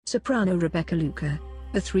Soprano Rebecca Luker,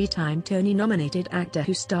 the three-time Tony-nominated actor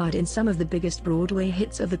who starred in some of the biggest Broadway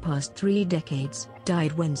hits of the past 3 decades,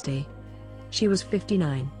 died Wednesday. She was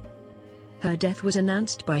 59. Her death was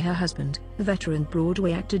announced by her husband, veteran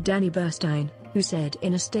Broadway actor Danny Burstein, who said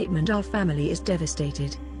in a statement, "Our family is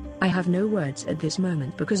devastated. I have no words at this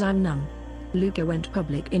moment because I'm numb." Luker went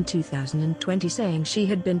public in 2020 saying she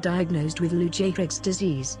had been diagnosed with Lou Gehrig's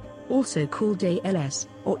disease, also called ALS,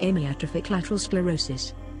 or amyotrophic lateral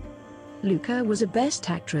sclerosis. Luker was a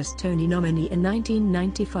Best Actress Tony nominee in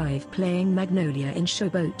 1995 playing Magnolia in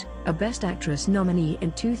Showboat, a Best Actress nominee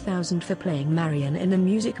in 2000 for playing Marion in The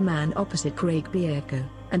Music Man opposite Craig Bierko,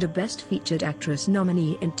 and a Best Featured Actress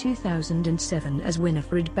nominee in 2007 as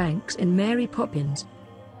Winifred Banks in Mary Poppins.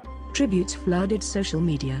 Tributes flooded social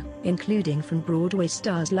media, including from Broadway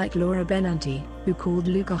stars like Laura Benanti, who called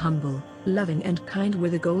Luker humble, loving and kind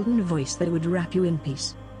with a golden voice that would wrap you in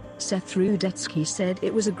peace. Seth Rudetsky said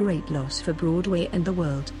it was a great loss for Broadway and the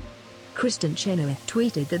world. Kristen Chenoweth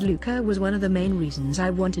tweeted that Luker was one of the main reasons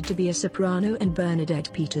I wanted to be a soprano, and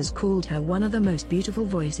Bernadette Peters called her one of the most beautiful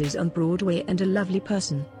voices on Broadway and a lovely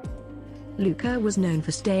person. Luker was known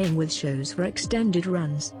for staying with shows for extended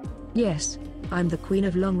runs. "Yes, I'm the queen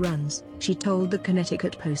of long runs," she told the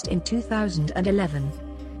Connecticut Post in 2011.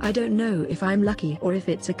 "I don't know if I'm lucky or if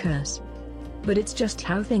it's a curse. But it's just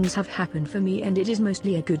how things have happened for me, and it is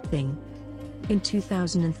mostly a good thing." In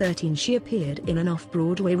 2013 she appeared in an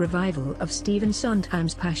off-Broadway revival of Stephen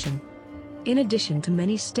Sondheim's Passion. In addition to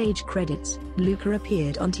many stage credits, Luker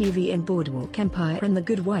appeared on TV in Boardwalk Empire and The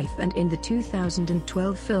Good Wife and in the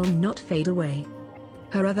 2012 film Not Fade Away.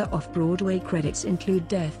 Her other off-Broadway credits include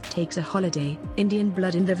Death Takes a Holiday, Indian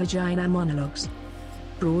Blood in the Vagina Monologues.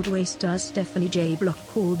 Broadway star Stephanie J. Block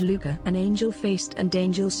called Luker an angel-faced and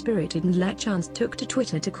angel-spirited, and LaChance took to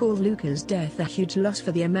Twitter to call Luker's death a huge loss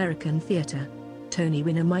for the American theater. Tony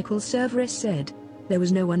winner Michael Cerveris said, "There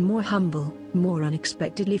was no one more humble, more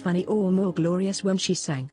unexpectedly funny or more glorious when she sang."